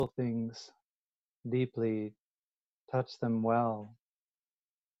things deeply, touch them well.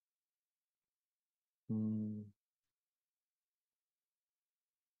 Mm.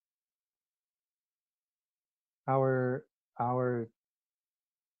 Our our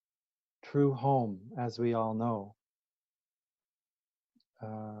true home, as we all know,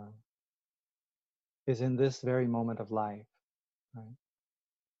 uh, is in this very moment of life, right?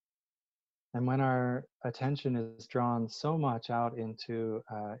 And when our attention is drawn so much out into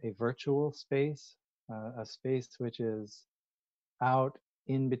a virtual space, a space which is out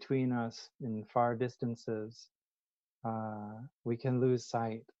in between us in far distances, we can lose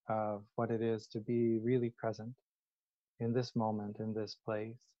sight of what it is to be really present in this moment, in this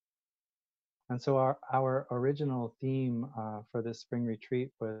place. And so our original theme for this spring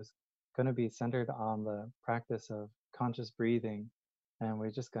retreat was going to be centered on the practice of conscious breathing, and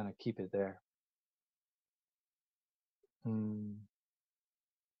we're just going to keep it there. Mm.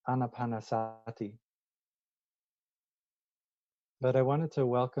 Anapanasati. But I wanted to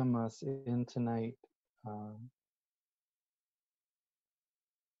welcome us in tonight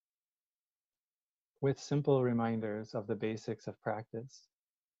with simple reminders of the basics of practice.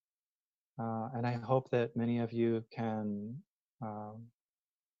 And I hope that many of you can um,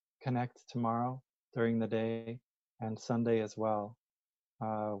 connect tomorrow during the day and Sunday as well,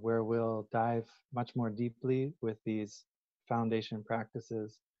 where we'll dive much more deeply with these foundation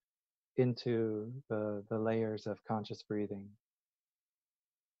practices into the layers of conscious breathing.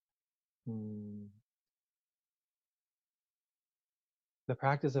 Mm. The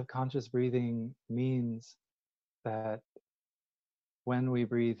practice of conscious breathing means that when we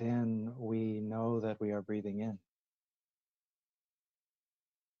breathe in, we know that we are breathing in.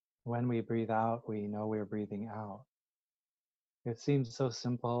 When we breathe out, we know we're breathing out. It seems so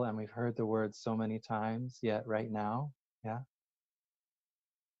simple, and we've heard the words so many times, yet right now, yeah,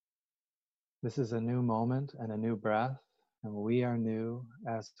 this is a new moment and a new breath, and we are new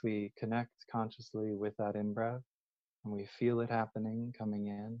as we connect consciously with that in-breath, and we feel it happening, coming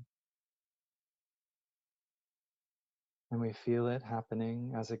in, and we feel it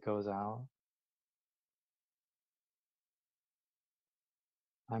happening as it goes out.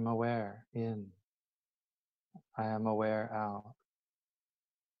 I'm aware in, I am aware out.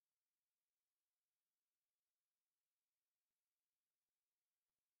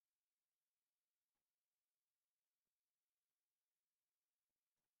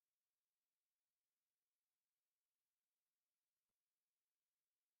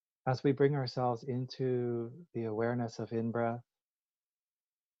 As we bring ourselves into the awareness of in-breath,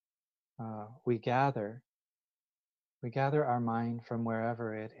 we gather our mind from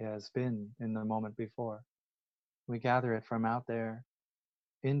wherever it has been in the moment before. We gather it from out there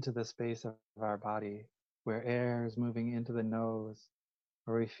into the space of our body, where air is moving into the nose,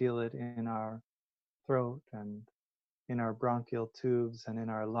 where we feel it in our throat and in our bronchial tubes and in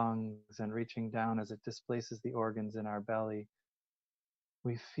our lungs, and reaching down as it displaces the organs in our belly.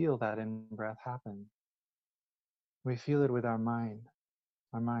 We feel that in-breath happen. We feel it with our mind.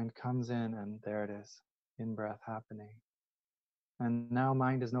 Our mind comes in, and there it is, in-breath happening. And now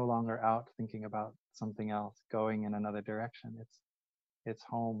mind is no longer out thinking about something else, going in another direction. It's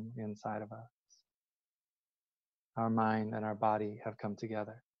home inside of us. Our mind and our body have come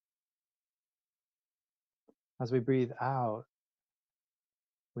together. As we breathe out,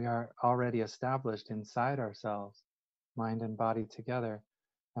 we are already established inside ourselves, mind and body together,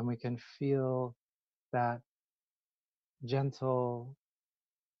 and we can feel that gentle,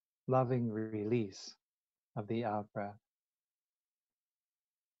 loving release of the out breath.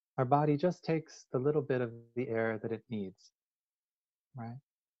 Our body just takes the little bit of the air that it needs, right?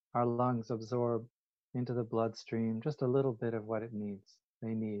 Our lungs absorb into the bloodstream just a little bit of what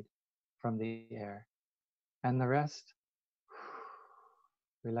they need from the air. And the rest,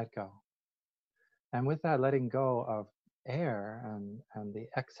 we let go. And with that letting go of air and the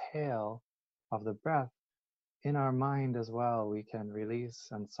exhale of the breath, in our mind as well, we can release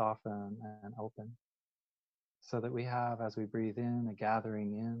and soften and open, so that we have, as we breathe in, a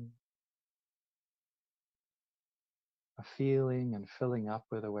gathering in, a feeling and filling up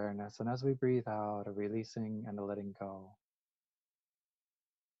with awareness, and as we breathe out, a releasing and a letting go.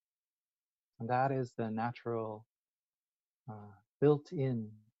 And that is the natural, built-in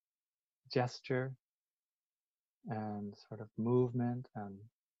gesture and sort of movement and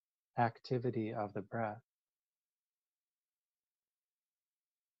activity of the breath.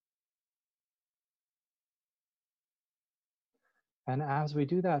 And as we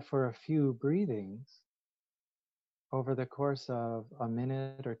do that for a few breathings, over the course of a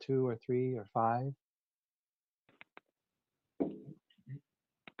minute or two or three or five,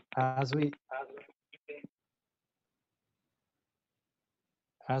 As we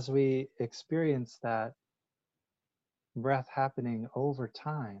as we experience that breath happening over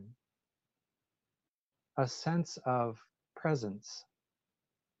time, a sense of presence,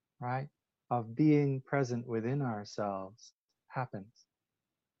 right? Of being present within ourselves happens.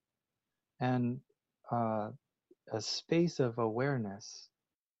 And uh, a space of awareness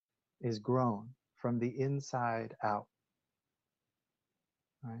is grown from the inside out,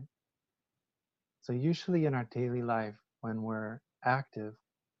 right? So, usually in our daily life, when we're active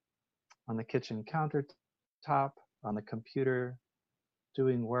on the kitchen countertop, on the computer,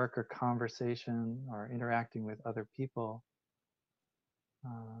 doing work or conversation or interacting with other people,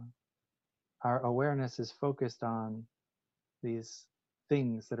 uh, our awareness is focused on these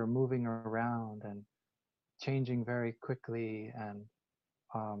things that are moving around and changing very quickly. And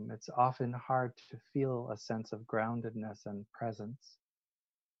it's often hard to feel a sense of groundedness and presence.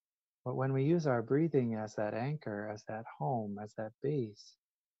 But when we use our breathing as that anchor, as that home, as that base,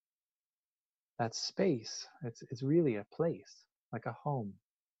 that space, it's really a place, like a home,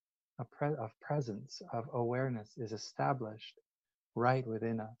 of presence, of awareness is established right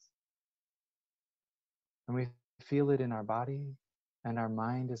within us. And we feel it in our body, and our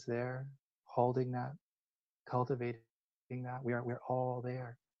mind is there, holding that, cultivating that. We're all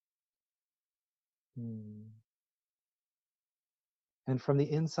there. Hmm. And from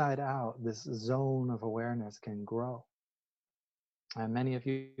the inside out, this zone of awareness can grow. And many of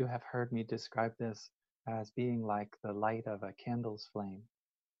you have heard me describe this as being like the light of a candle's flame.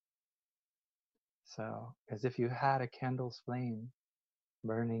 So, as if you had a candle's flame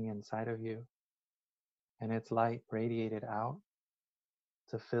burning inside of you, and its light radiated out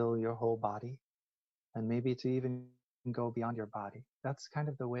to fill your whole body, and maybe to even go beyond your body. That's kind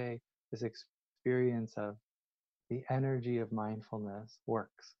of the way this experience of the energy of mindfulness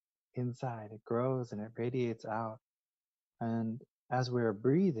works. Inside, it grows and it radiates out. And as we're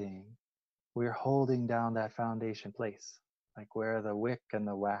breathing, we're holding down that foundation place, like where the wick and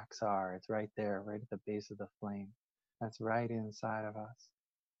the wax are. It's right there, right at the base of the flame. That's right inside of us.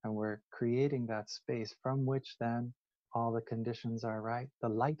 And we're creating that space from which then all the conditions are right. The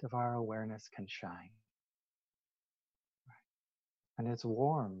light of our awareness can shine. And it's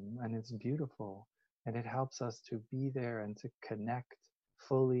warm and it's beautiful. And it helps us to be there and to connect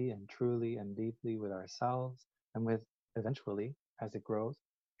fully and truly and deeply with ourselves and with, eventually, as it grows,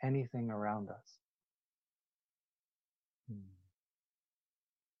 anything around us. Hmm.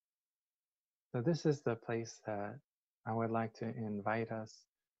 So, this is the place that I would like to invite us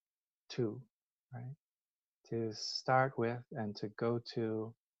to, right? To start with and to go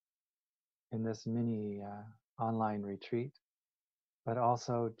to in this mini online retreat, but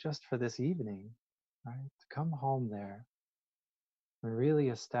also just for this evening, right? To come home there and really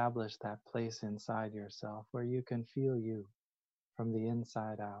establish that place inside yourself where you can feel you from the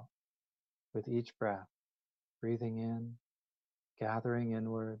inside out with each breath, breathing in, gathering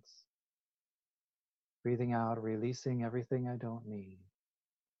inwards, breathing out, releasing everything I don't need,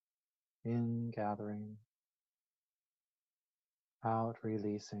 in, gathering, out,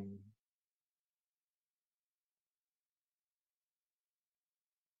 releasing.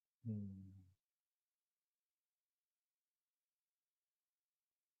 Hmm.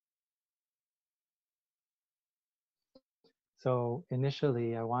 So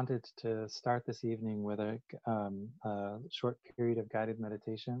initially, I wanted to start this evening with a short period of guided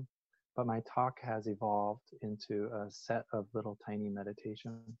meditation, but my talk has evolved into a set of little tiny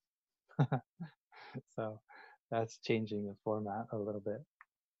meditations. So that's changing the format a little bit.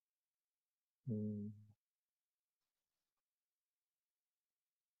 Mm.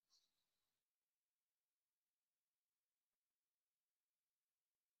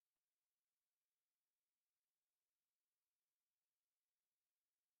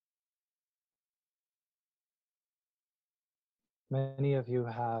 Many of you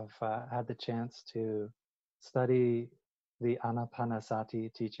have had the chance to study the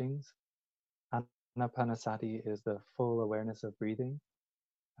Anapanasati teachings. Anapanasati is the full awareness of breathing,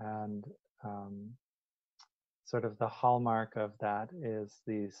 and um, sort of the hallmark of that is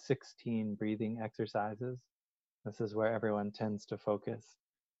the 16 breathing exercises. This is where everyone tends to focus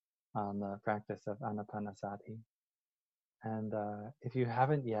on the practice of Anapanasati. And if you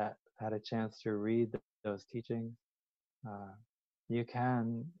haven't yet had a chance to read those teachings, uh, you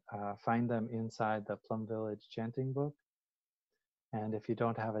can find them inside the Plum Village chanting book. And if you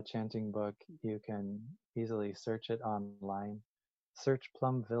don't have a chanting book, you can easily search it online. Search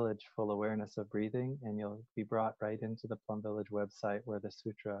Plum Village Full Awareness of Breathing, and you'll be brought right into the Plum Village website where the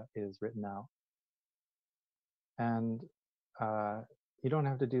sutra is written out. And uh, You don't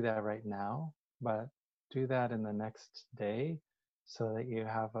have to do that right now, but do that in the next day so that you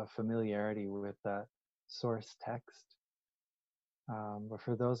have a familiarity with that source text. But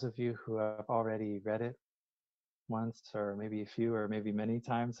for those of you who have already read it once, or maybe a few, or maybe many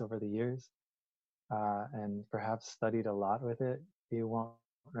times over the years, and perhaps studied a lot with it, you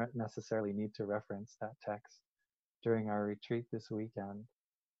won't necessarily need to reference that text during our retreat this weekend.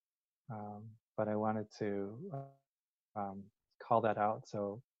 But I wanted to um, call that out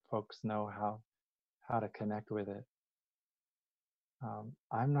so folks know how to connect with it.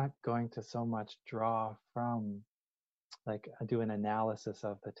 I'm not going to so much draw from, like, do an analysis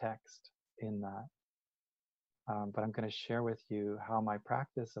of the text in that, but I'm going to share with you how my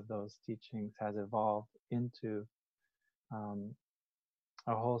practice of those teachings has evolved into um,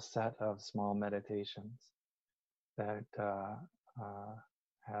 a whole set of small meditations that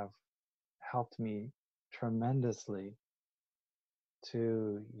have helped me tremendously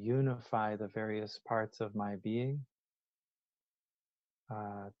to unify the various parts of my being,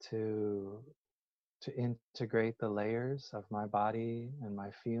 to integrate the layers of my body and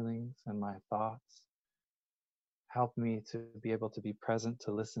my feelings and my thoughts, help me to be able to be present,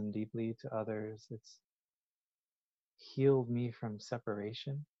 to listen deeply to others. It's healed me from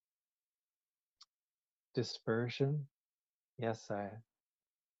separation, dispersion. Yes,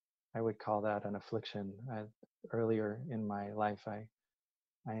 I would call that an affliction. Earlier in my life, I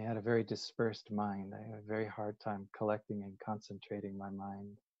had a very dispersed mind. I had a very hard time collecting and concentrating my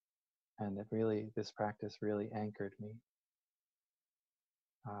mind. And this practice really anchored me.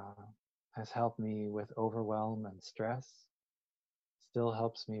 Uh, has helped me with overwhelm and stress, still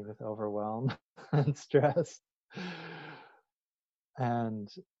helps me with overwhelm and stress. And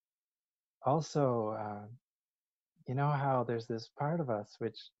also, you know how there's this part of us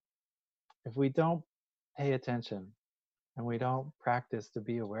which, if we don't pay attention and we don't practice to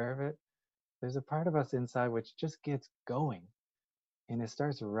be aware of it, there's a part of us inside which just gets going and it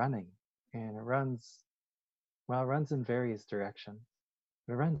starts running, and it runs, well, it runs in various directions.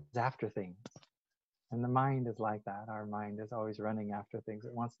 It runs after things. And the mind is like that. Our mind is always running after things.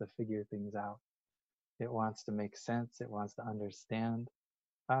 It wants to figure things out. It wants to make sense. It wants to understand.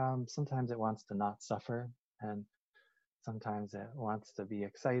 Sometimes it wants to not suffer. And sometimes it wants to be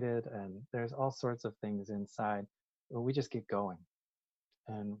excited. And there's all sorts of things inside. But we just get going.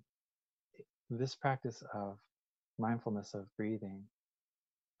 And this practice of mindfulness of breathing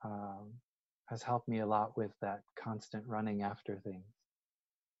um, has helped me a lot with that constant running after things.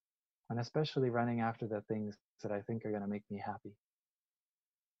 And especially running after the things that I think are going to make me happy.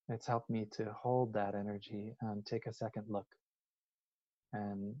 It's helped me to hold that energy and take a second look.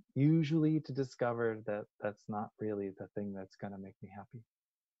 And usually to discover that that's not really the thing that's going to make me happy.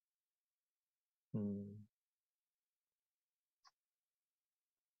 Hmm.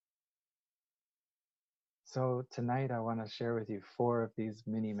 So tonight I want to share with you 4 of these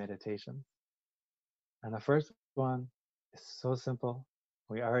mini meditations. And the first one is so simple.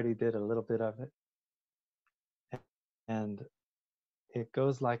 We already did a little bit of it. And it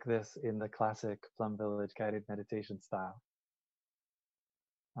goes like this in the classic Plum Village guided meditation style.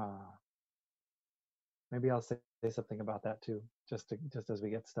 Uh, Maybe I'll say something about that too, just as we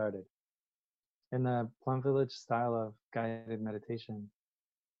get started. In the Plum Village style of guided meditation,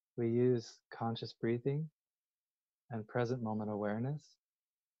 we use conscious breathing and present moment awareness.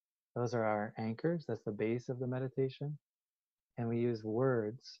 Those are our anchors. That's the base of the meditation. And we use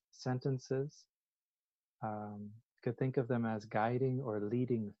words, sentences. You could think of them as guiding or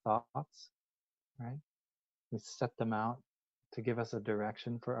leading thoughts, right? We set them out to give us a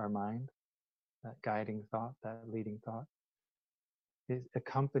direction for our mind, that guiding thought, that leading thought. It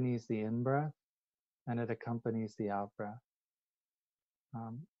accompanies the in-breath and it accompanies the out-breath.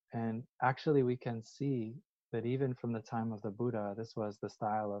 And actually, we can see that even from the time of the Buddha, this was the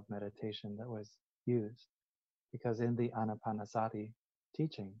style of meditation that was used. Because in the Anapanasati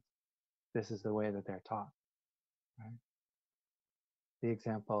teaching, this is the way that they're taught. Right? The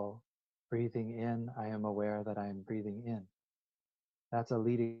example, breathing in, I am aware that I am breathing in. That's a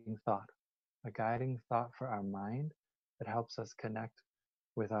leading thought, a guiding thought for our mind that helps us connect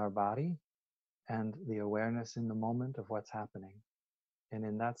with our body and the awareness in the moment of what's happening. And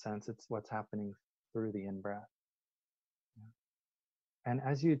in that sense, it's what's happening through the in-breath. And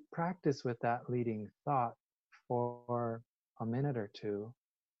as you practice with that leading thought for a minute or two,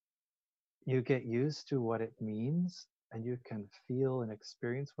 you get used to what it means and you can feel and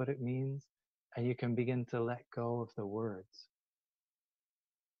experience what it means, and you can begin to let go of the words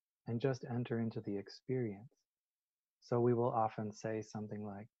and just enter into the experience. So we will often say something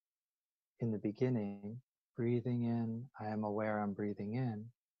like, in the beginning, breathing in, I am aware I'm breathing in.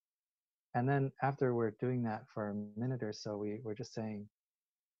 And then after we're doing that for a minute or so, we're just saying,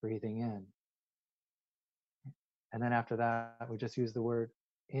 breathing in. And then after that, we just use the word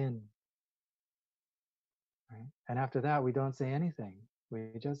in. Right? And after that, we don't say anything.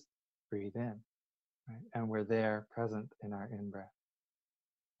 We just breathe in. Right? And we're there present in our in breath.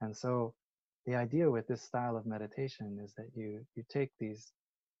 And so the idea with this style of meditation is that you take these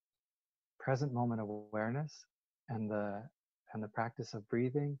present moment awareness and the practice of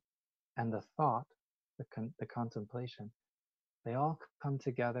breathing and the thought, the contemplation, they all come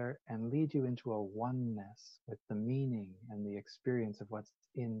together and lead you into a oneness with the meaning and the experience of what's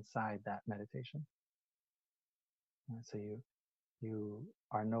inside that meditation. And so you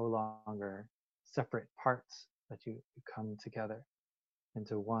are no longer separate parts, but you come together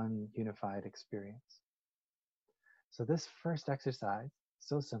into one unified experience. So this first exercise,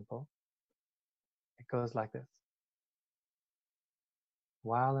 so simple, it goes like this.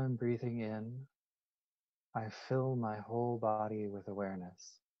 While I'm breathing in, I fill my whole body with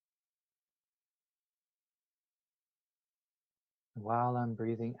awareness. While I'm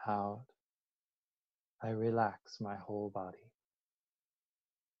breathing out, I relax my whole body.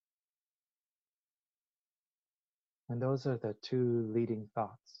 And those are the two leading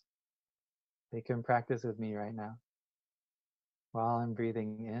thoughts. You can practice with me right now. While I'm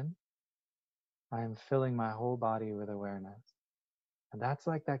breathing in, I am filling my whole body with awareness. And that's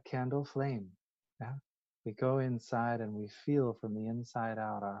like that candle flame. Yeah? We go inside and we feel from the inside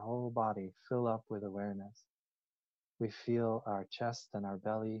out our whole body fill up with awareness. We feel our chest and our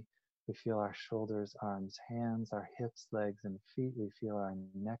belly. We feel our shoulders, arms, hands, our hips, legs, and feet. We feel our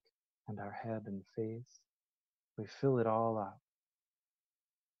neck and our head and face. We fill it all up.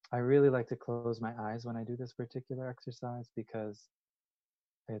 I really like to close my eyes when I do this particular exercise because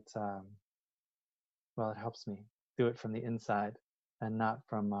it's, it helps me do it from the inside and not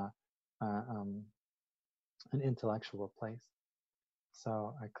from an intellectual place.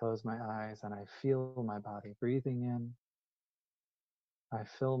 So I close my eyes and I feel my body breathing in. I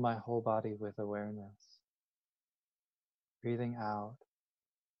fill my whole body with awareness. Breathing out,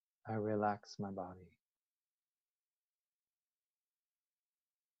 I relax my body.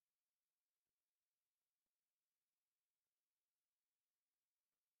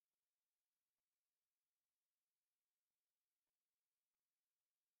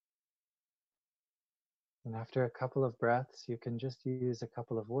 And after a couple of breaths, you can just use a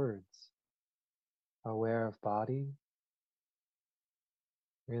couple of words. Aware of body,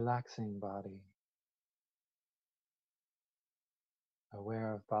 relaxing body.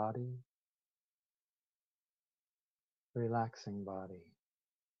 Aware of body, relaxing body.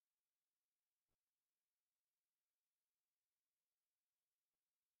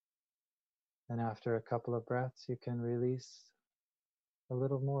 And after a couple of breaths, you can release a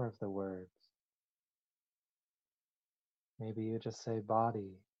little more of the words. Maybe you just say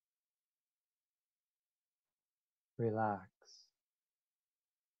body, relax,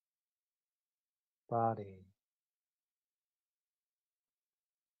 body,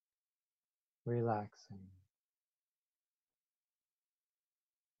 relaxing.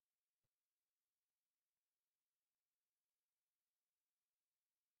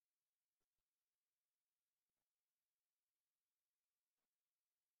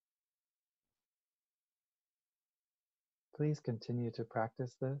 Please continue to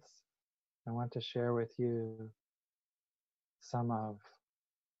practice this. I want to share with you some of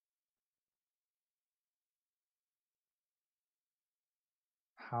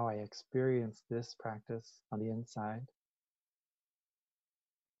how I experience this practice on the inside.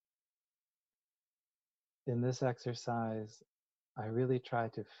 In this exercise, I really try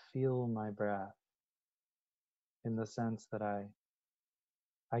to feel my breath in the sense that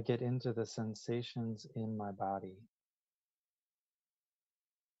I get into the sensations in my body.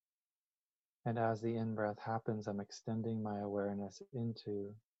 And as the in-breath happens, I'm extending my awareness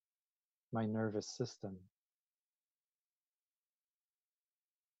into my nervous system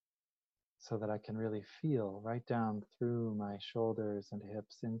so that I can really feel right down through my shoulders and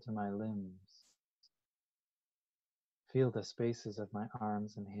hips into my limbs. Feel the spaces of my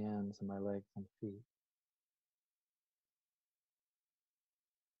arms and hands and my legs and feet.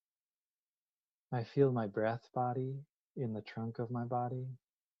 I feel my breath body in the trunk of my body,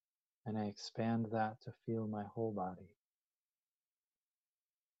 and I expand that to feel my whole body.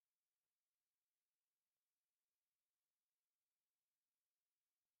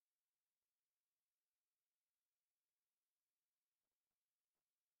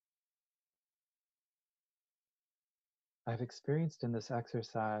 I've experienced in this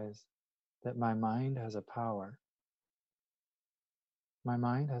exercise that my mind has a power. My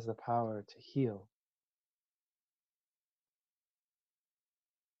mind has the power to heal.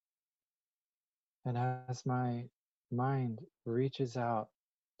 And as my mind reaches out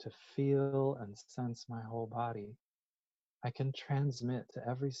to feel and sense my whole body, I can transmit to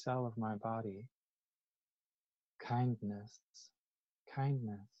every cell of my body kindness,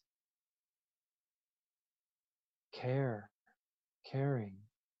 kindness, care, caring.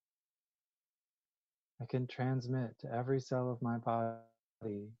 I can transmit to every cell of my body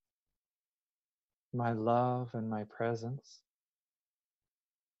my love and my presence.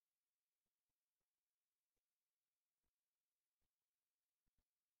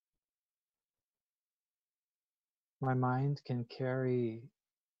 My mind can carry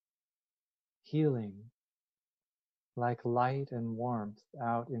healing like light and warmth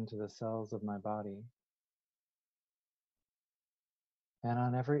out into the cells of my body. And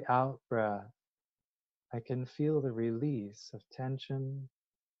on every out breath, I can feel the release of tension,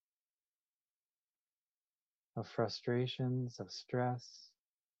 of frustrations, of stress,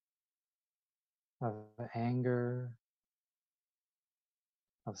 of anger,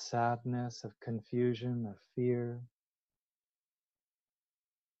 of sadness, of confusion, of fear,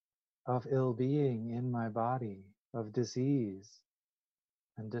 of ill being in my body, of disease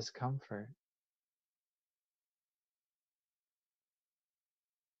and discomfort.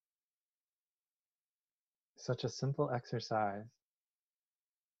 Such a simple exercise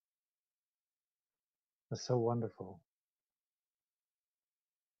is so wonderful.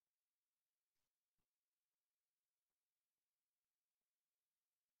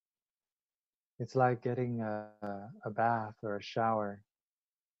 It's like getting a bath or a shower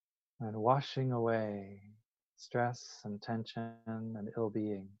and washing away stress and tension and ill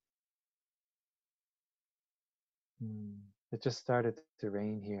being. It just started to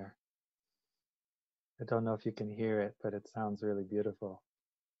rain here. I don't know if you can hear it, but it sounds really beautiful.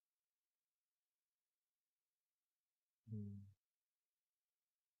 Mm.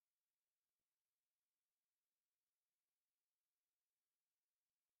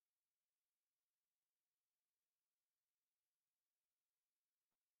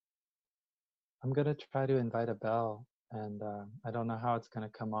 I'm going to try to invite a bell, and I don't know how it's going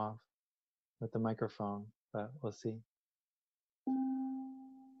to come off with the microphone, but we'll see.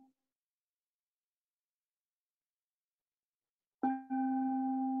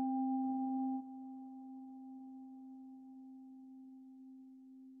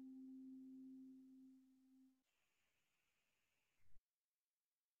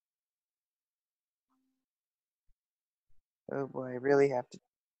 Oh boy, I really have to.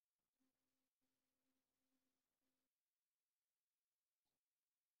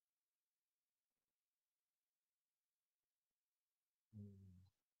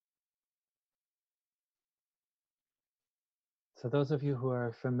 So, those of you who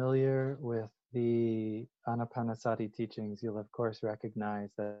are familiar with the Anapanasati teachings, you'll of course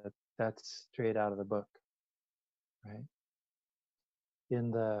recognize that that's straight out of the book, right? In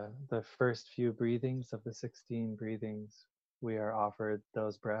the first few breathings of the 16 breathings, we are offered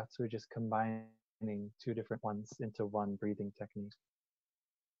those breaths. We're just combining two different ones into one breathing technique.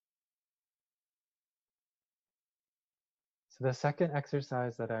 So the second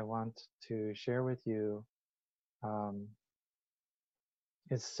exercise that I want to share with you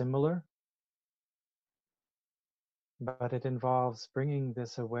is similar, but it involves bringing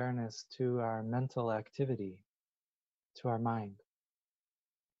this awareness to our mental activity, to our mind.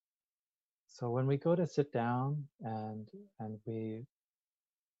 So when we go to sit down and we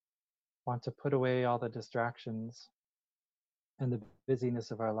want to put away all the distractions and the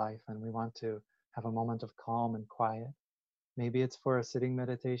busyness of our life, and we want to have a moment of calm and quiet, maybe it's for a sitting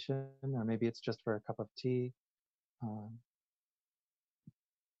meditation, or maybe it's just for a cup of tea. Um,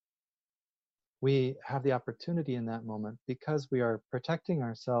 we have the opportunity in that moment, because we are protecting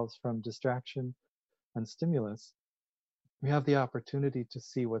ourselves from distraction and stimulus, we have the opportunity to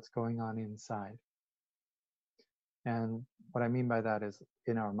see what's going on inside. And what I mean by that is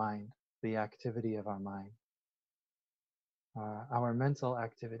in our mind, the activity of our mind, our mental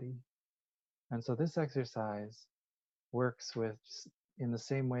activity. And so this exercise works with, in the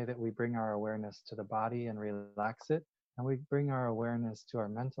same way that we bring our awareness to the body and relax it, and we bring our awareness to our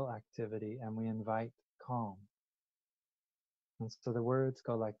mental activity and we invite calm. And so the words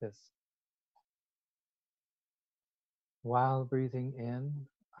go like this. While breathing in,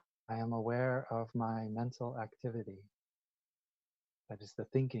 I am aware of my mental activity. That is the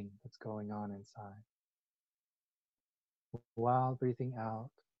thinking that's going on inside. While breathing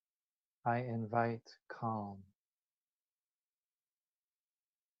out, I invite calm.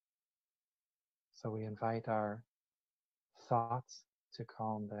 So we invite our thoughts to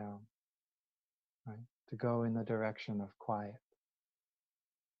calm down, right? To go in the direction of quiet,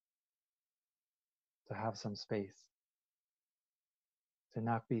 to have some space, to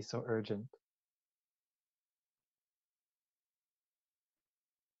not be so urgent.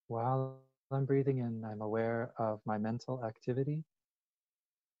 While I'm breathing in, I'm aware of my mental activity.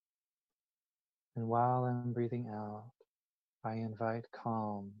 And while I'm breathing out, I invite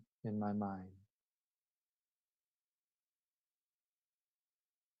calm in my mind.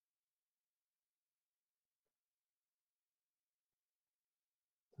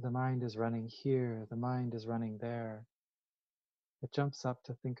 The mind is running here, the mind is running there. It jumps up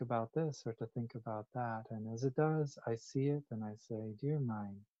to think about this or to think about that. And as it does, I see it and I say, Dear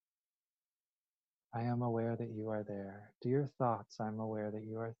mind, I am aware that you are there. Dear thoughts, I'm aware that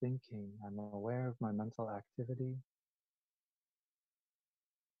you are thinking. I'm aware of my mental activity.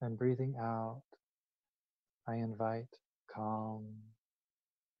 And breathing out, I invite calm.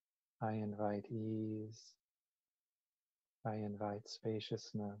 I invite ease. I invite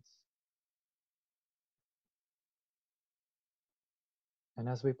spaciousness. And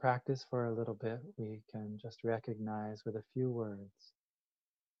as we practice for a little bit, we can just recognize with a few words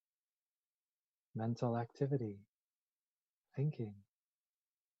mental activity, thinking,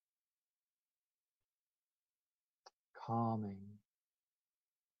 calming,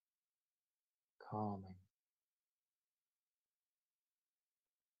 calming,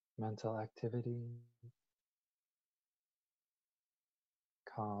 mental activity,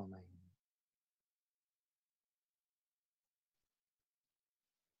 calming.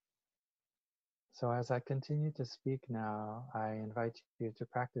 So as I continue to speak now, I invite you to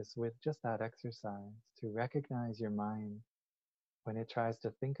practice with just that exercise, to recognize your mind when it tries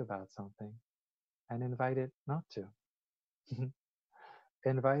to think about something and invite it not to.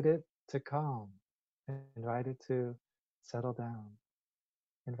 Invite it to calm. Invite it to settle down.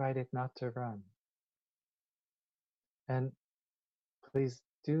 Invite it not to run. And please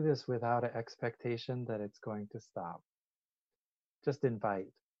do this without an expectation that it's going to stop. Just invite,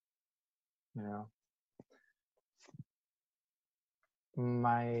 you know.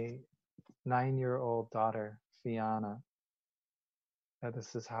 My 9-year-old daughter, Fiona,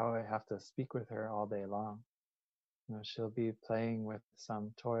 this is how I have to speak with her all day long. You know, she'll be playing with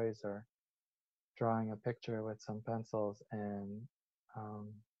some toys or drawing a picture with some pencils, and um,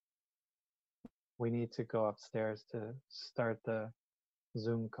 we need to go upstairs to start the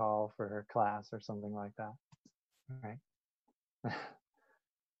Zoom call for her class or something like that, right?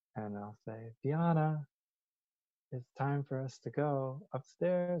 And I'll say, Fiona, it's time for us to go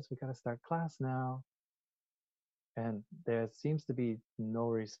upstairs. We got to start class now. And there seems to be no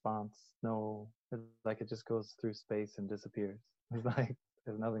response, like it just goes through space and disappears. It's like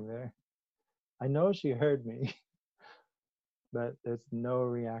there's nothing there. I know she heard me, but there's no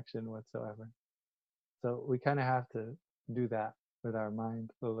reaction whatsoever. So we kind of have to do that with our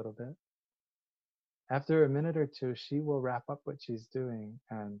mind a little bit. After a minute or two, she will wrap up what she's doing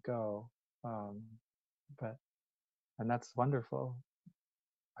and go. Um, but and that's wonderful.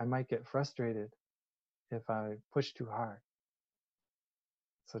 I might get frustrated if I push too hard.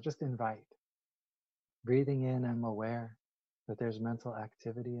 So just invite. Breathing in, I'm aware that there's mental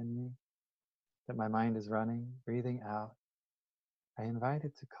activity in me, that my mind is running. Breathing out, I invite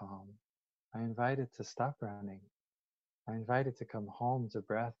it to calm. I invite it to stop running. I invite it to come home to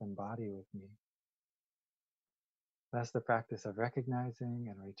breath and body with me. That's the practice of recognizing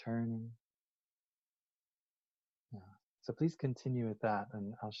and returning. Yeah. So please continue with that,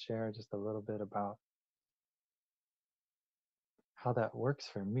 and I'll share just a little bit about how that works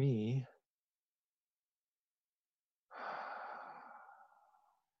for me.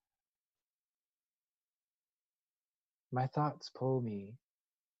 My thoughts pull me.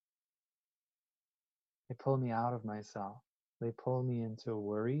 They pull me out of myself. They pull me into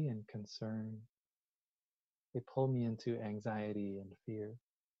worry and concern. They pull me into anxiety and fear.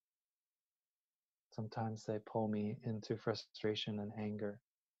 Sometimes they pull me into frustration and anger.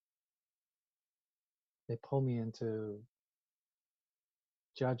 They pull me into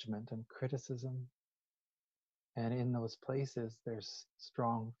judgment and criticism. And in those places, there's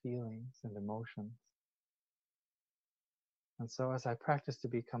strong feelings and emotions. And so as I practice to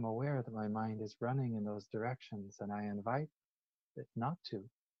become aware that my mind is running in those directions and I invite it not to,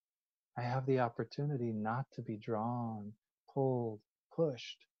 I have the opportunity not to be drawn, pulled,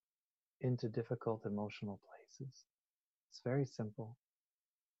 pushed into difficult emotional places. It's very simple.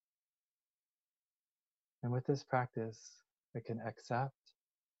 And with this practice, I can accept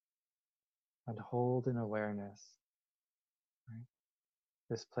and hold in awareness, right?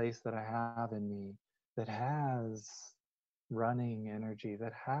 this place that I have in me that has running energy,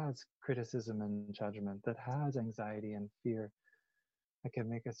 that has criticism and judgment, that has anxiety and fear. I can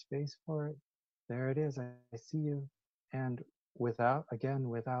make a space for it. There it is. I see you. And without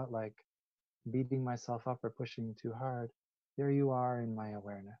like beating myself up or pushing too hard, there you are in my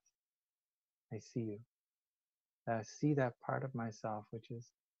awareness. I see you. I see that part of myself which is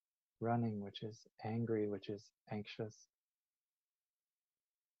running, which is angry, which is anxious.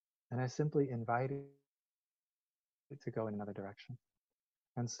 And I simply invite it to go in another direction.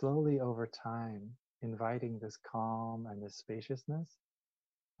 And slowly over time, inviting this calm and this spaciousness,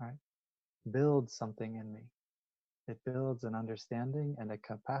 right, builds something in me. It builds an understanding and a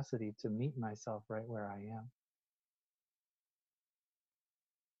capacity to meet myself right where I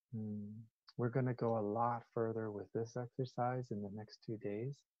am. We're going to go a lot further with this exercise in the next 2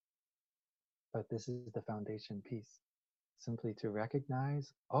 days, but this is the foundation piece. Simply to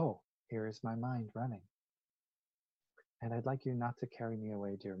recognize, oh, here is my mind running. And I'd like you not to carry me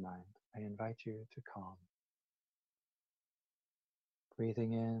away, dear mind. I invite you to calm.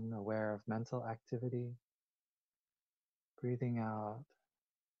 Breathing in, aware of mental activity. Breathing out,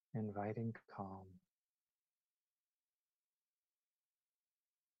 inviting calm.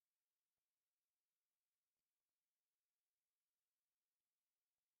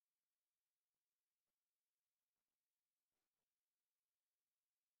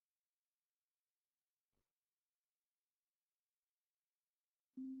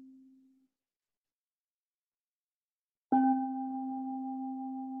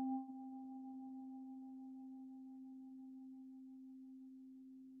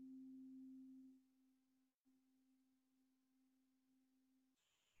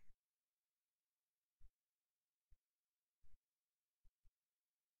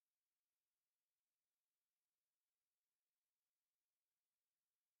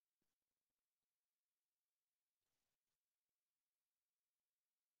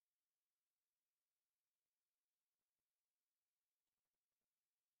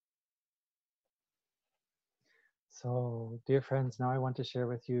 So, dear friends, now I want to share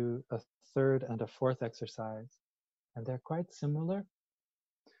with you a third and a fourth exercise. And they're quite similar,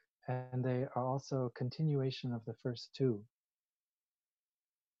 and they are also a continuation of the first two.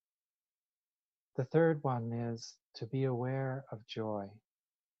 The third one is to be aware of joy,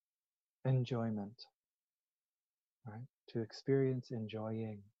 enjoyment, right? To experience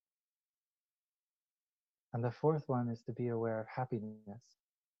enjoying. And the fourth one is to be aware of happiness,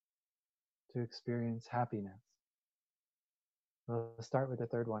 to experience happiness. We'll start with the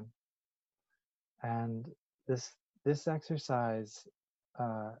third one. And this exercise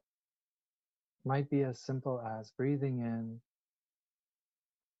might be as simple as breathing in,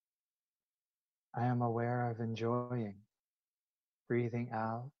 I am aware of enjoying. Breathing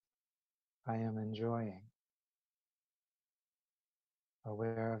out, I am enjoying.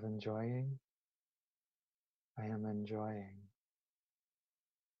 Aware of enjoying, I am enjoying.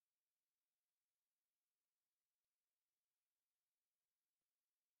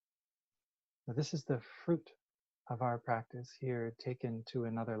 Now, this is the fruit of our practice here taken to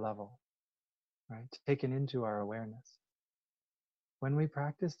another level, right? Taken into our awareness. When we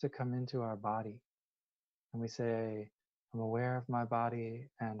practice to come into our body and we say, I'm aware of my body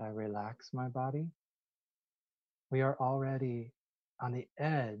and I relax my body, we are already on the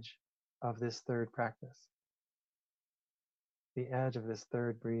edge of this third practice, the edge of this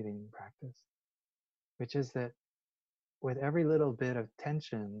third breathing practice, which is that with every little bit of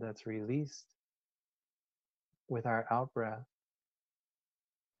tension that's released with our out breath,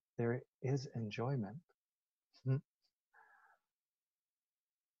 there is enjoyment.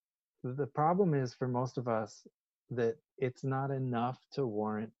 The problem is for most of us that it's not enough to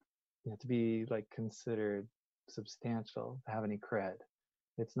warrant, to be like considered substantial, to have any cred.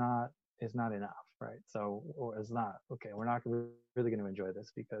 It's not enough, right? So, or it's not, okay, we're not really going to enjoy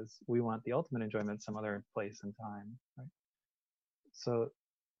this because we want the ultimate enjoyment some other place and time, right? So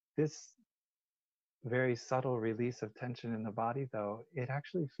this very subtle release of tension in the body, though, it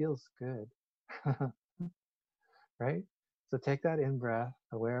actually feels good. Right? So take that in breath,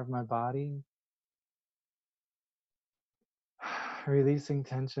 aware of my body, releasing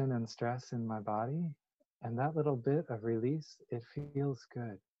tension and stress in my body. And that little bit of release, it feels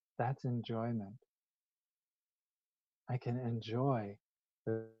good. That's enjoyment. I can enjoy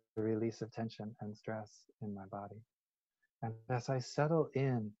the release of tension and stress in my body. And as I settle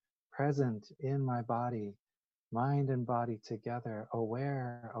in, present in my body, mind and body together,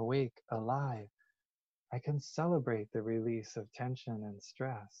 aware, awake, alive, I can celebrate the release of tension and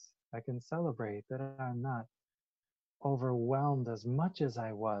stress. I can celebrate that I'm not overwhelmed as much as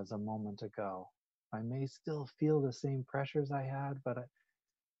I was a moment ago. I may still feel the same pressures I had, but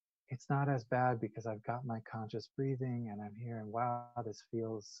it's not as bad because I've got my conscious breathing and I'm here and wow, this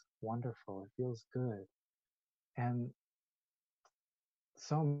feels wonderful. It feels good. And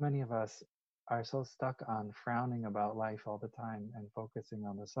so many of us are so stuck on frowning about life all the time and focusing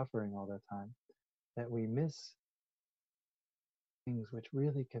on the suffering all the time that we miss things which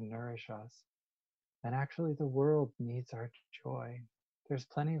really can nourish us. And actually, the world needs our joy. There's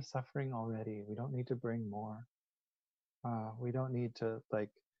plenty of suffering already. We don't need to bring more. We don't need to like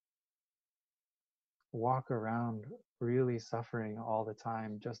walk around really suffering all the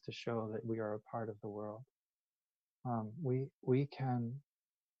time just to show that we are a part of the world. We can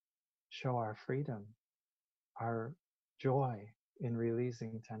show our freedom, our joy in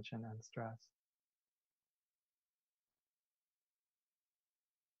releasing tension and stress.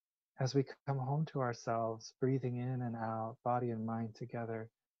 As we come home to ourselves, breathing in and out, body and mind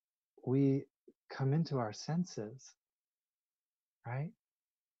together, we come into our senses, right?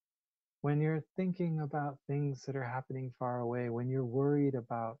 When you're thinking about things that are happening far away, when you're worried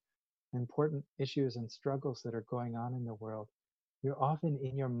about important issues and struggles that are going on in the world, you're often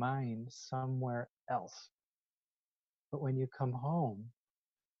in your mind somewhere else. But when you come home,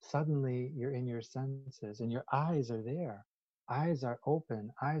 suddenly you're in your senses and your eyes are there. Eyes are open,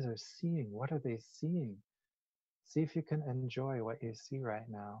 eyes are seeing. What are they seeing? See if you can enjoy what you see right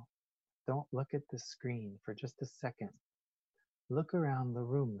now. Don't look at the screen for just a second. Look around the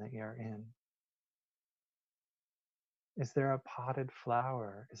room that you're in. Is there a potted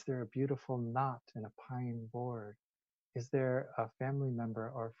flower? Is there a beautiful knot in a pine board? Is there a family member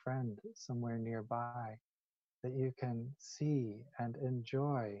or friend somewhere nearby that you can see and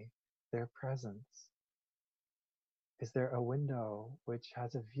enjoy their presence? Is there a window which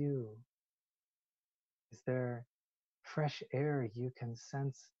has a view? Is there fresh air you can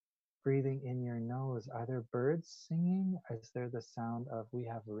sense breathing in your nose? Are there birds singing? Is there the sound of we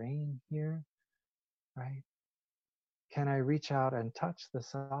have rain here? Right? Can I reach out and touch the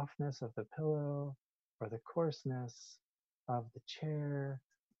softness of the pillow or the coarseness of the chair?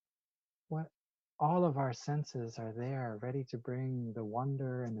 What all of our senses are there, ready to bring the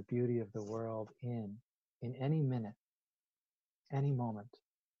wonder and the beauty of the world in any minute, any moment.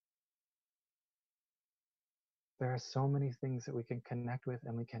 There are so many things that we can connect with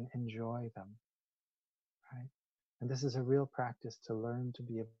and we can enjoy them, right? And this is a real practice to learn to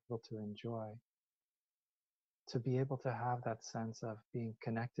be able to enjoy, to be able to have that sense of being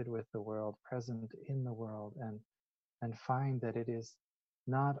connected with the world, present in the world, and find that it is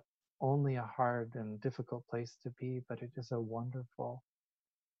not only a hard and difficult place to be, but it is a wonderful,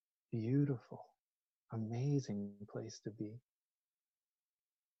 beautiful, amazing place to be.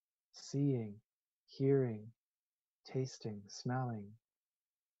 Seeing, hearing, tasting, smelling,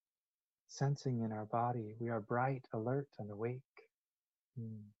 sensing in our body, we are bright, alert, and awake.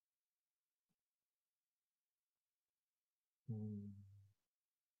 Mm. Mm.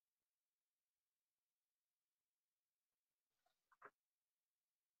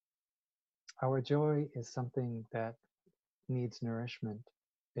 Our joy is something that needs nourishment.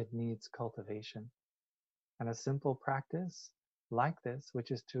 It needs cultivation. And a simple practice like this,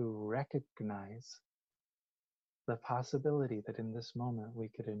 which is to recognize the possibility that in this moment we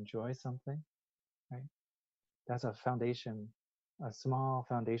could enjoy something, right? That's a foundation, a small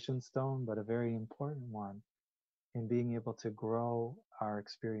foundation stone, but a very important one in being able to grow our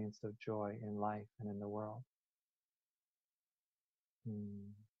experience of joy in life and in the world. Mm.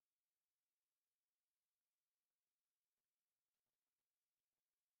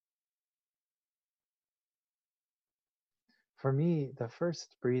 For me, the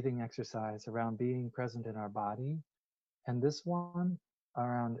first breathing exercise around being present in our body and this one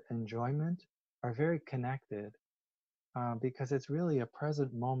around enjoyment are very connected because it's really a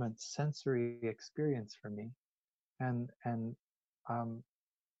present moment sensory experience for me. And um,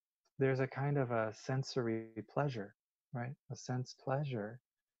 there's a kind of a sensory pleasure, right? A sense pleasure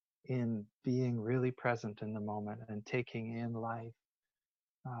in being really present in the moment and taking in life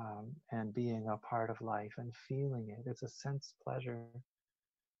and being a part of life and feeling it. It's a sense pleasure.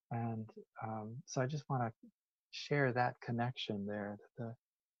 And so I just want to share that connection there.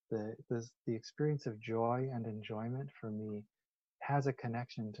 The experience of joy and enjoyment for me has a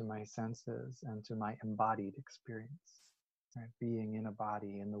connection to my senses and to my embodied experience, right? Being in a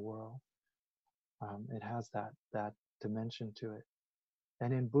body in the world. It has that dimension to it.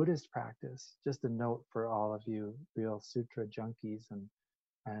 And in Buddhist practice, just a note for all of you real sutra junkies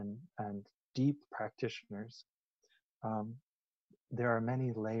and deep practitioners, um, there are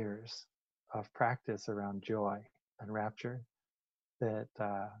many layers of practice around joy. and rapture that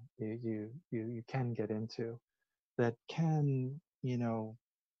you can get into, that can,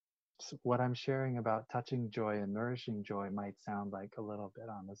 what I'm sharing about touching joy and nourishing joy might sound like a little bit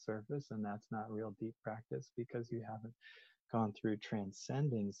on the surface, and that's not real deep practice because you haven't gone through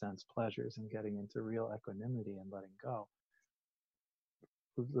transcending sense pleasures and getting into real equanimity and letting go.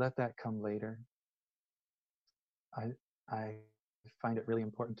 Let that come later. I find it really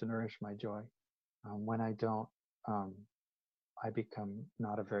important to nourish my joy. When I don't, um, I become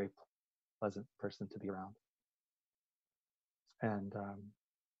not a very pleasant person to be around. And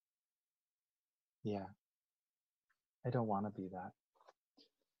yeah, I don't want to be that.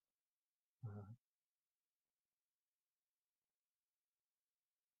 Uh,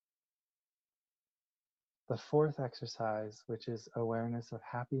 the fourth exercise, which is awareness of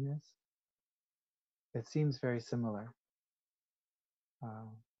happiness, it seems very similar, uh,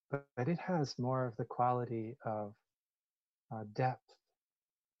 but it has more of the quality of depth,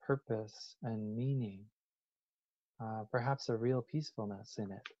 purpose, and meaning, perhaps a real peacefulness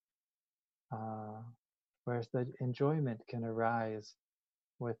in it. Whereas the enjoyment can arise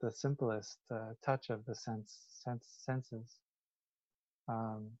with the simplest touch of the senses.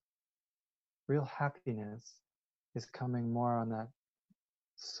 Um, Real happiness is coming more on that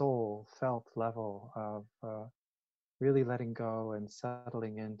soul felt level of really letting go and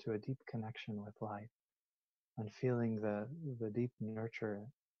settling into a deep connection with life and feeling the deep nurture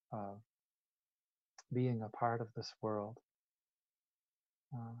of being a part of this world,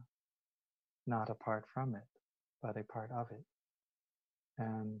 uh, not apart from it, but a part of it,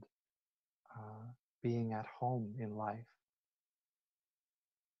 and uh, being at home in life.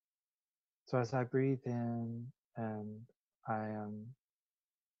 So as I breathe in and I am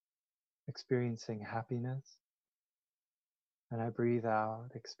experiencing happiness, and I breathe out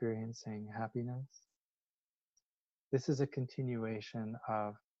experiencing happiness, this is a continuation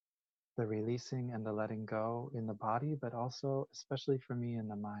of the releasing and the letting go in the body, but also, especially for me, in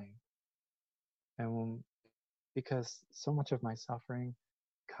the mind. And because so much of my suffering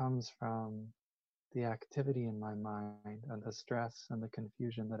comes from the activity in my mind and the stress and the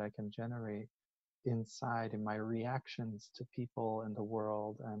confusion that I can generate inside in my reactions to people and the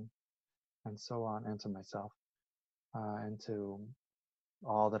world and so on, and to myself, and to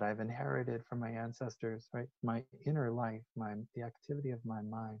all that I've inherited from my ancestors, right? My inner life, the activity of my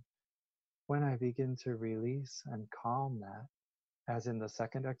mind. When I begin to release and calm that, as in the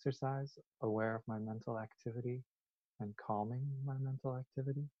second exercise, aware of my mental activity and calming my mental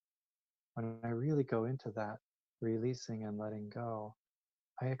activity, when I really go into that releasing and letting go,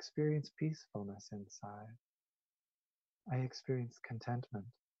 I experience peacefulness inside. I experience contentment.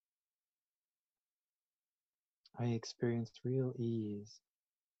 I experience real ease.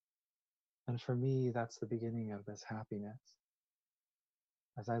 And for me, that's the beginning of this happiness.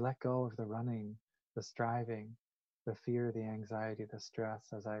 As I let go of the running, the striving, the fear, the anxiety, the stress,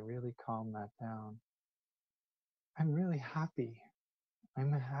 as I really calm that down, I'm really happy.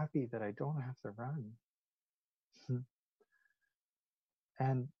 I'm happy that I don't have to run.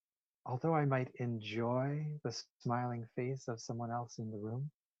 And although I might enjoy the smiling face of someone else in the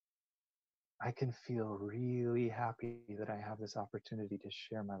room, I can feel really happy that I have this opportunity to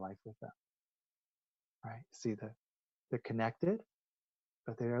share my life with them. Right? See, they're connected,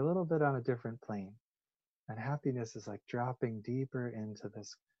 but they're a little bit on a different plane. And happiness is like dropping deeper into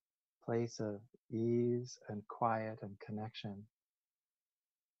this place of ease and quiet and connection.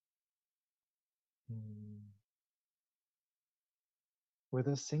 With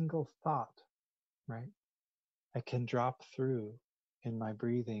a single thought, right? I can drop through in my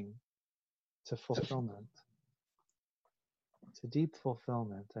breathing to fulfillment, to deep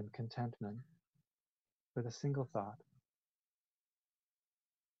fulfillment and contentment with a single thought.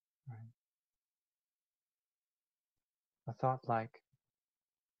 Right? A thought like,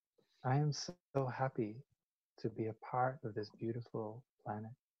 I am so happy to be a part of this beautiful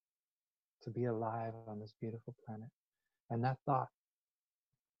planet, to be alive on this beautiful planet. And that thought,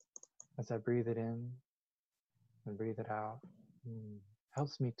 as I breathe it in and breathe it out,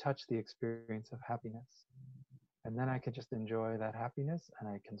 helps me touch the experience of happiness. And then I can just enjoy that happiness and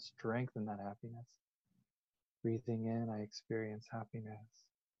I can strengthen that happiness. Breathing in, I experience happiness.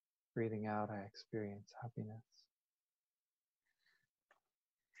 Breathing out, I experience happiness.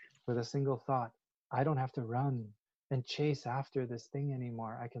 With a single thought, I don't have to run and chase after this thing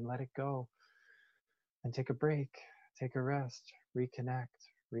anymore. I can let it go and take a break, take a rest, reconnect,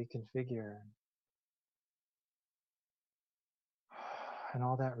 reconfigure. And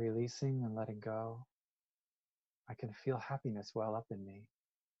all that releasing and letting go, I can feel happiness well up in me.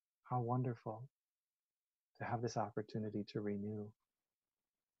 How wonderful to have this opportunity to renew,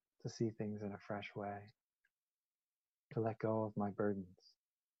 to see things in a fresh way, to let go of my burdens.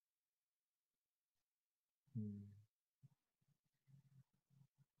 Hmm.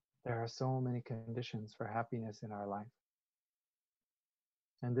 There are so many conditions for happiness in our life.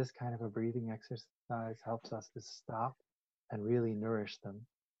 And this kind of a breathing exercise helps us to stop and really nourish them.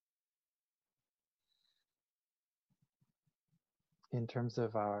 In terms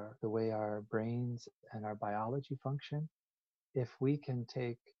of the way our brains and our biology function, if we can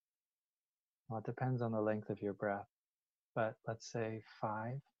take, well, it depends on the length of your breath, but let's say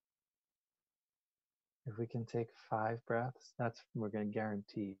 5. If we can take 5 breaths, we're going to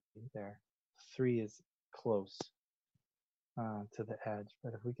guarantee there. 3 is close to the edge,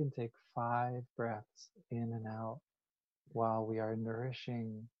 but if we can take 5 breaths in and out while we are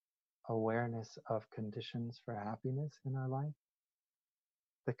nourishing awareness of conditions for happiness in our life,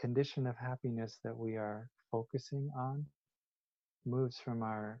 the condition of happiness that we are focusing on moves from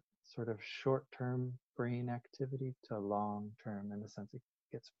our sort of short-term brain activity to long-term, in the sense it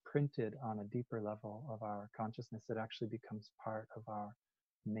gets printed on a deeper level of our consciousness. It actually becomes part of our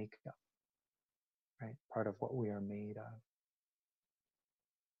makeup, right? Part of what we are made of.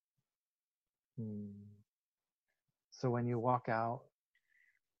 So when you walk out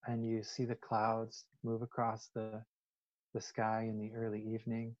and you see the clouds move across the sky in the early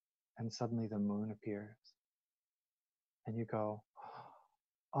evening, and suddenly the moon appears, and you go,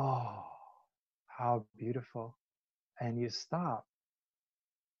 oh, how beautiful. And you stop,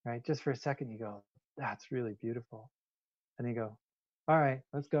 right? Just for a second, you go, that's really beautiful. And you go, all right,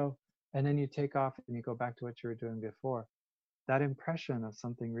 let's go. And then you take off and you go back to what you were doing before. That impression of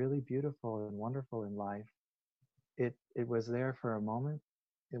something really beautiful and wonderful in life, it was there for a moment.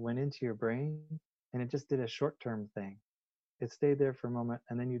 It went into your brain and it just did a short-term thing. It stayed there for a moment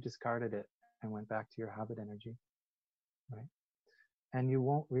and then you discarded it and went back to your habit energy, right? And you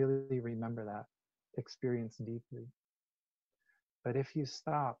won't really remember that experience deeply. But if you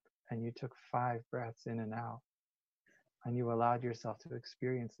stopped and you took 5 breaths in and out, and you allowed yourself to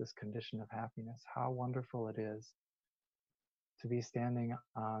experience this condition of happiness, how wonderful it is to be standing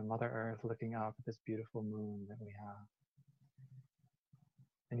on Mother Earth looking up at this beautiful moon that we have.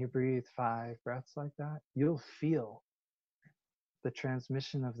 And you breathe 5 breaths like that, you'll feel the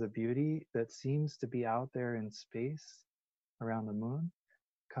transmission of the beauty that seems to be out there in space around the moon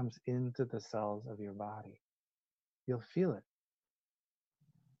comes into the cells of your body. You'll feel it.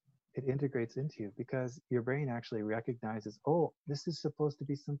 It integrates into you because your brain actually recognizes, oh, this is supposed to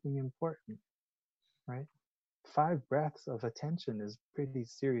be something important, right? 5 breaths of attention is a pretty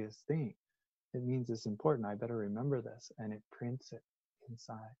serious thing. It means it's important. I better remember this. And it prints it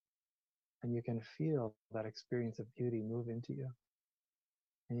inside. And you can feel that experience of beauty move into you.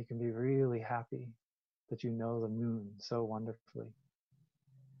 And you can be really happy that you know the moon so wonderfully.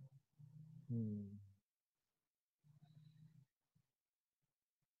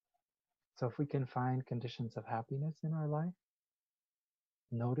 So if we can find conditions of happiness in our life,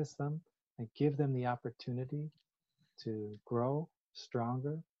 notice them and give them the opportunity to grow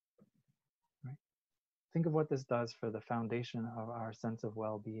stronger, right? Think of what this does for the foundation of our sense of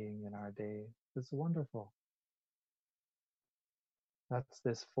well-being in our day. It's wonderful. That's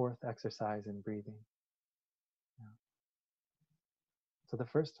this 4th exercise in breathing. Yeah. So the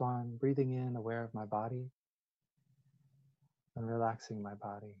first one, breathing in, aware of my body, and relaxing my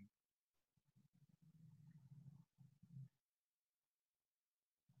body.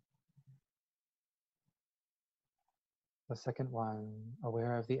 The second one,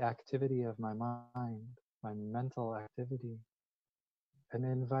 aware of the activity of my mind, my mental activity, and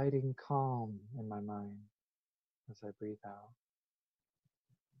inviting calm in my mind as I breathe out.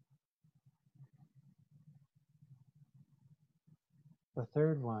 The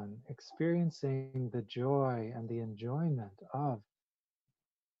third one, experiencing the joy and the enjoyment of,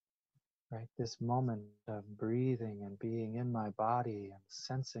 right, this moment of breathing and being in my body and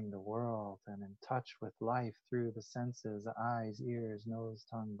sensing the world and in touch with life through the senses, eyes, ears, nose,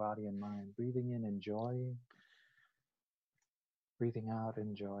 tongue, body, and mind. Breathing in, enjoying. Breathing out,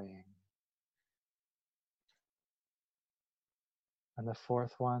 enjoying. And the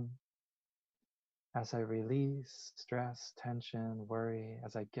fourth one, as I release stress, tension, worry,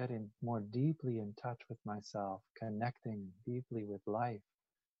 as I get in more deeply in touch with myself, connecting deeply with life,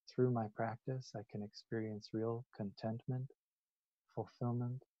 through my practice, I can experience real contentment,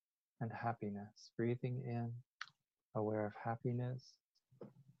 fulfillment, and happiness. Breathing in, aware of happiness.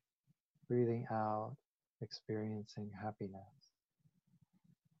 Breathing out, experiencing happiness.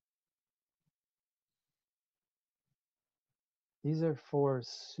 These are 4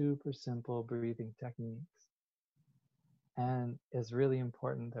 super simple breathing techniques. And it's really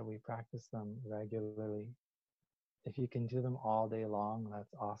important that we practice them regularly. If you can do them all day long,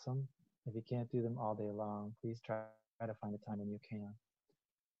 that's awesome. If you can't do them all day long, please try to find a time when you can.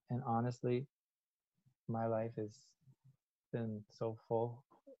 And honestly, my life has been so full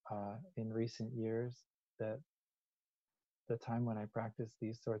in recent years that the time when I practice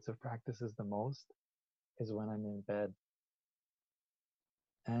these sorts of practices the most is when I'm in bed.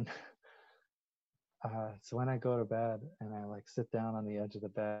 And so when I go to bed and I like sit down on the edge of the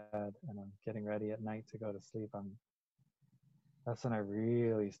bed and I'm getting ready at night to go to sleep, that's when I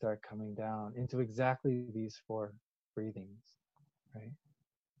really start coming down into exactly these 4 breathings, right?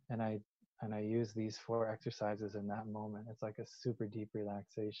 And I use these 4 exercises in that moment. It's like a super deep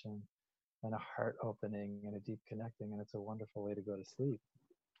relaxation and a heart opening and a deep connecting, and it's a wonderful way to go to sleep.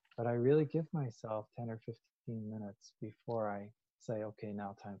 But I really give myself 10 or 15 minutes before I say, okay,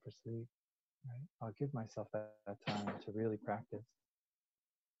 now time for sleep. Right? I'll give myself that time to really practice.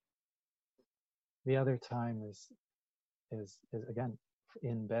 The other time is again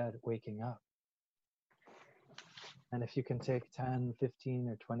in bed, waking up. And if you can take 10, 15,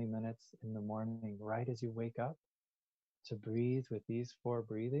 or 20 minutes in the morning, right as you wake up, to breathe with these 4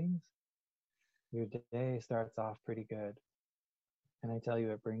 breathings, your day starts off pretty good. And I tell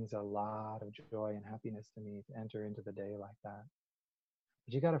you, it brings a lot of joy and happiness to me to enter into the day like that.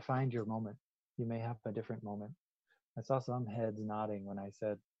 But you got to find your moment. You may have a different moment. I saw some heads nodding when I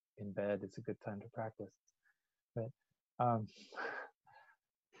said in bed it's a good time to practice. But um,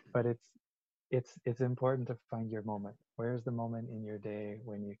 but it's important to find your moment. Where's the moment in your day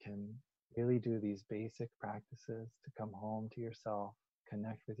when you can really do these basic practices to come home to yourself,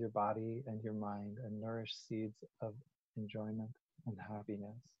 connect with your body and your mind, and nourish seeds of enjoyment and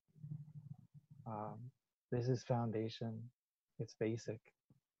happiness. Um, this is foundation. It's basic.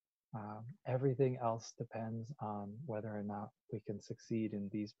 Everything else depends on whether or not we can succeed in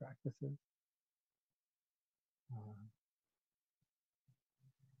these practices. Uh,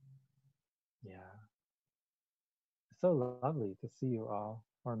 yeah, it's so lovely to see you all,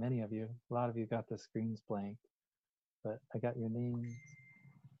 or many of you. A lot of you got the screens blank, but I got your names.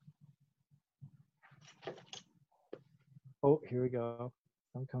 Oh, here we go.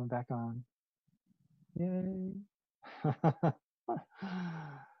 I'm coming back on. Yay.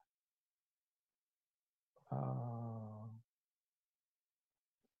 Oh.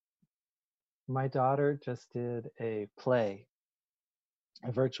 My daughter just did a play,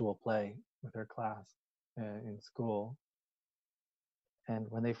 a virtual play with her class in school. And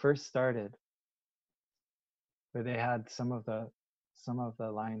when they first started, where they had some of the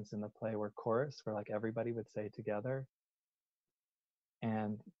lines in the play were chorus, where like everybody would say together.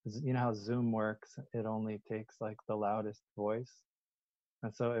 And you know how Zoom works, it only takes like the loudest voice.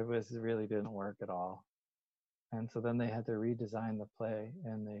 And so it really didn't work at all. And so then they had to redesign the play,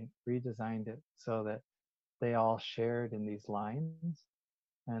 and they redesigned it so that they all shared in these lines.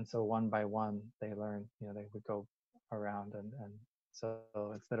 And so one by one, they learned, they would go around. And so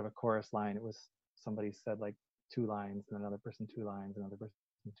instead of a chorus line, it was somebody said like 2 lines, and another person 2 lines, another person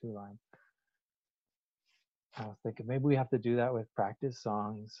 2 lines. I was thinking maybe we have to do that with practice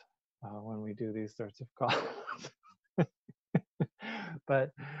songs when we do these sorts of calls.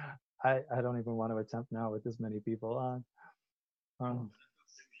 But I don't even want to attempt now with this many people on.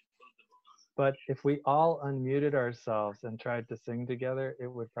 But if we all unmuted ourselves and tried to sing together, it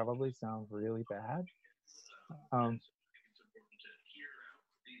would probably sound really bad.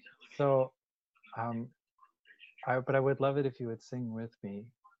 So, but I would love it if you would sing with me.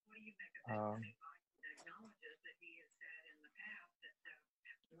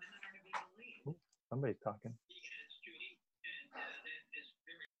 Somebody's talking.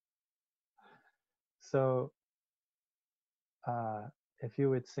 So, if you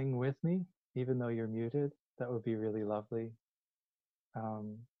would sing with me, even though you're muted, that would be really lovely. I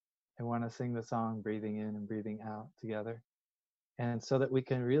want to sing the song breathing in and breathing out together. And so that we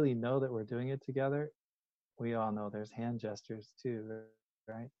can really know that we're doing it together, we all know there's hand gestures too,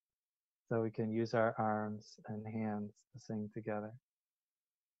 right? So we can use our arms and hands to sing together.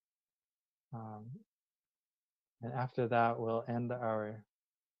 And after that, we'll end our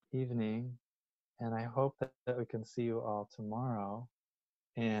evening. And I hope that we can see you all tomorrow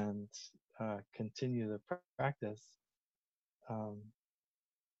and continue the practice.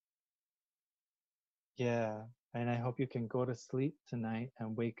 Yeah, and I hope you can go to sleep tonight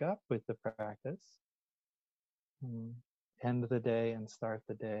and wake up with the practice. End the day and start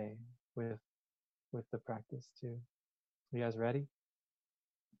the day with the practice too. You guys ready?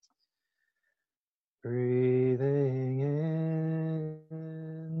 Breathing in,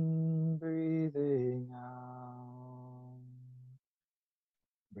 breathing out.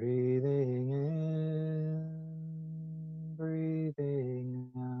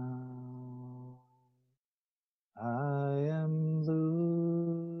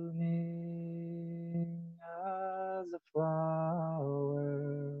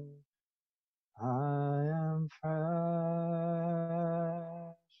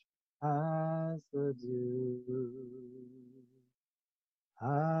 dew.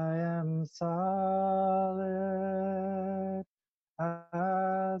 I am solid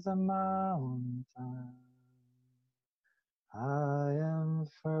as a mountain. I am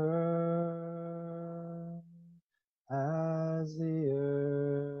firm as the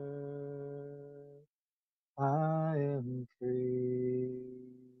earth. I am free.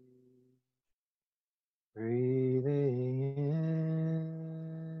 Breathing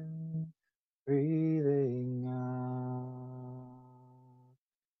in, breathing out.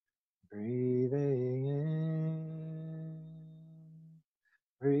 Breathing in,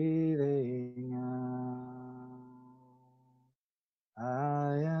 breathing out.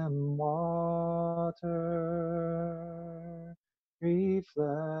 I am water,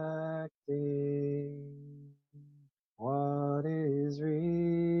 reflecting what is real,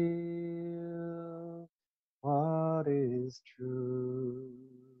 what is true.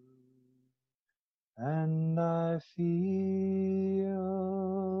 And I feel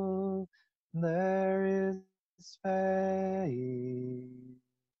there is space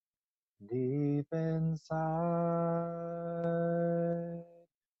deep inside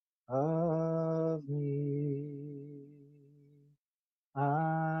of me.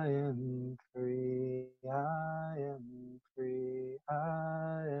 I am free, I am free,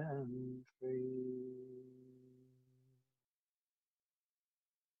 I am free.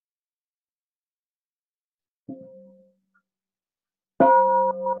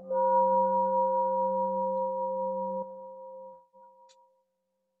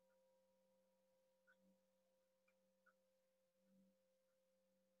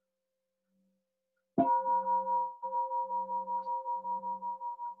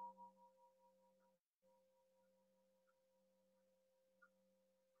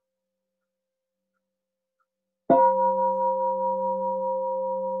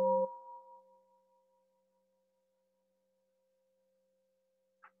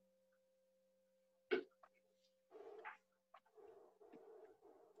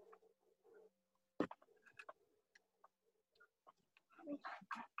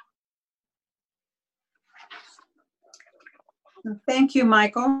 Thank you,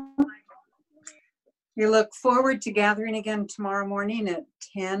 Michael. We look forward to gathering again tomorrow morning at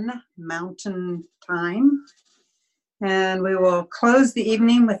 10 Mountain Time. And we will close the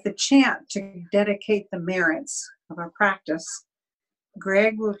evening with the chant to dedicate the merits of our practice.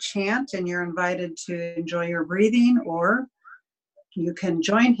 Greg will chant, and you're invited to enjoy your breathing, or you can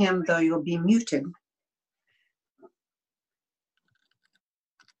join him, though you'll be muted.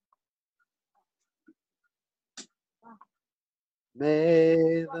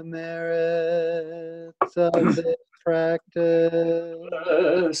 May the merits of this practice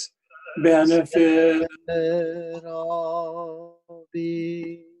benefit all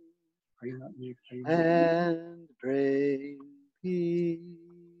be and bring peace.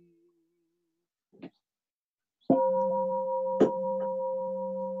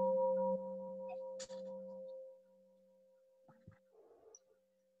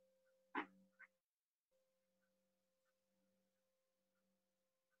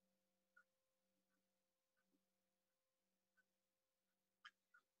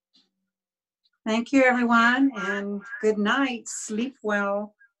 Thank you, everyone, and good night. Sleep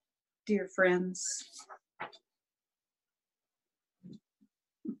well, dear friends.